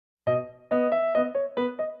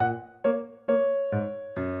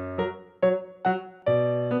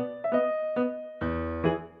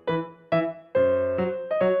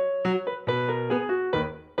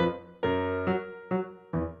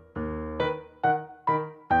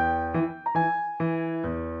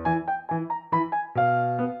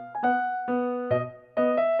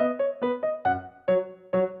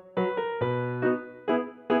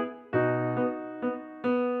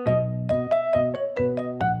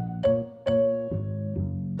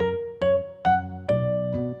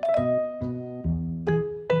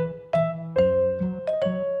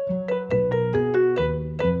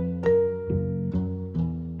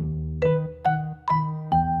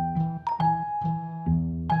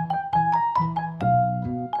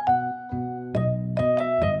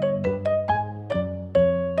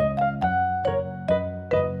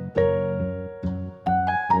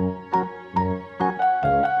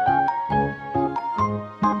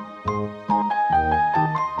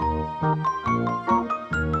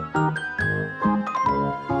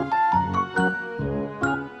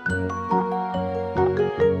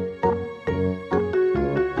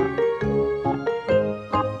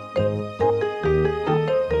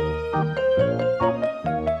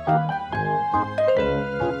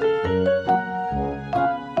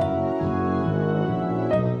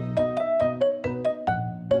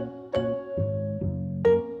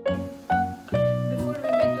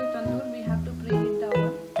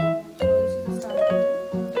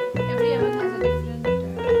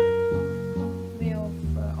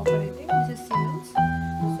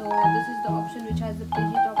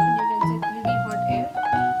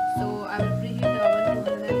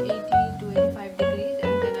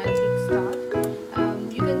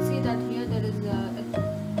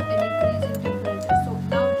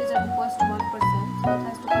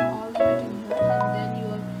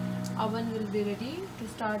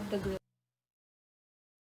at the grill.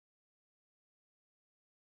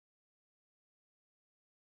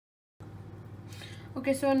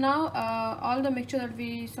 Okay, so now all the mixture that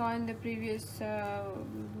we saw in the previous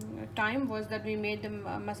time was that we made the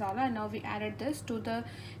masala, and now we added this to the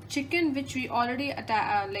chicken which we already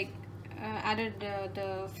added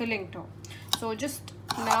the filling to. So just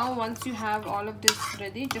now, once you have all of this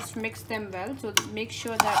ready, just mix them well. So make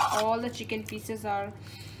sure that all the chicken pieces are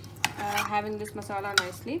having this masala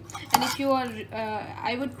nicely. And if you are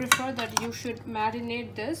I would prefer that you should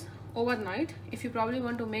marinate this overnight. If you probably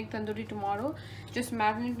want to make tandoori tomorrow, just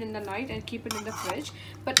marinate in the night and keep it in the fridge.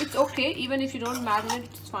 But it's okay, even if you don't marinate,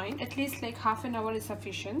 it's fine. At least like half an hour is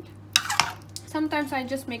sufficient. Sometimes I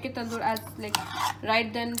just make it tandoor as like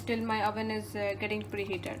right then till my oven is getting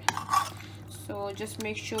preheated. So just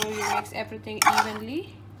make sure you mix everything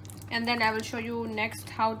evenly, and then I will show you next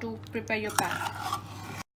how to prepare your pan.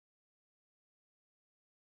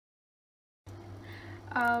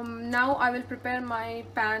 Now I will prepare my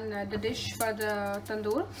pan, the dish for the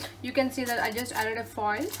tandoor. You can see that I just added a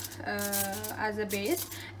foil as a base,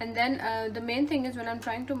 and then the main thing is when I'm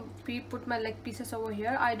trying to put my leg pieces over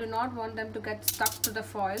here, I do not want them to get stuck to the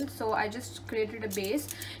foil, so I just created a base.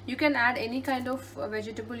 You can add any kind of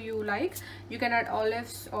vegetable you like. You can add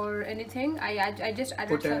olives or anything. I just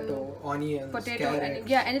added potato, onions, carrots.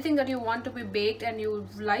 yeah, anything that you want to be baked and you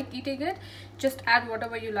like eating it, just add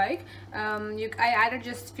whatever you like. I added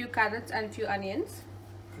just few carrots and few onions.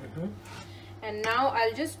 And now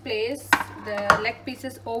I'll just place the leg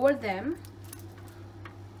pieces over them.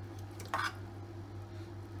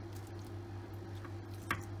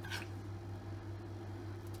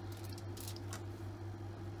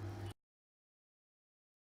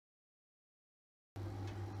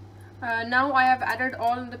 Now I have added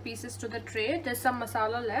all the pieces to the tray. There's some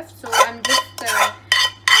masala left, so I'm just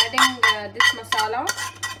adding this masala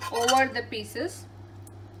over the pieces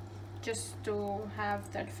just to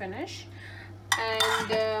have that finish.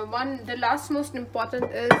 And the last most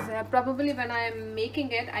important is probably when I am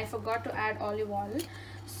making it, I forgot to add olive oil.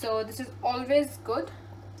 So this is always good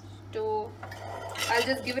to, I'll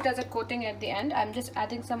just give it as a coating at the end. I'm just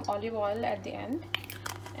adding some olive oil at the end,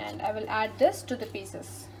 and I will add this to the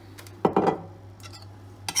pieces.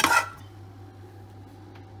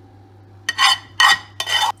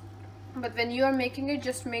 But when you are making it,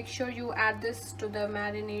 just make sure you add this to the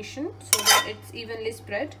marination so that it's evenly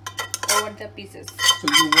spread over the pieces. So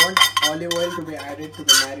you want olive oil to be added to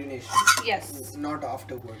the marination? Yes. Not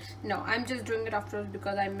afterwards? No, I'm just doing it afterwards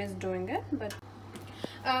because I miss doing it. But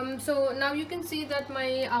so now you can see that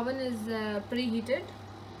my oven is preheated,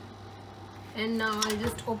 and now I'll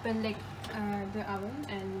just open the oven.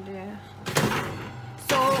 And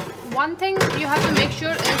so one thing you have to make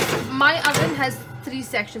sure is my oven has 3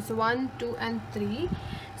 sections, 1, 2 and 3.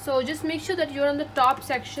 So just make sure that you're on the top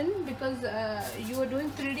section, because you are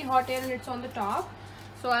doing 3D hot air and it's on the top.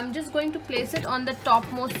 So I'm just going to place it on the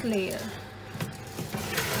topmost layer,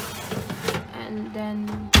 and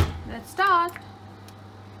then let's start.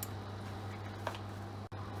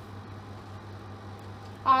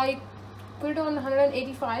 I put it on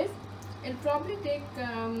 185. It'll probably take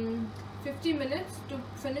 50 minutes to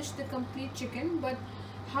finish the complete chicken, but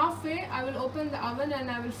halfway I will open the oven and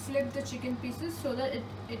I will flip the chicken pieces so that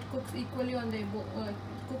it cooks equally on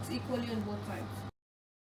both sides.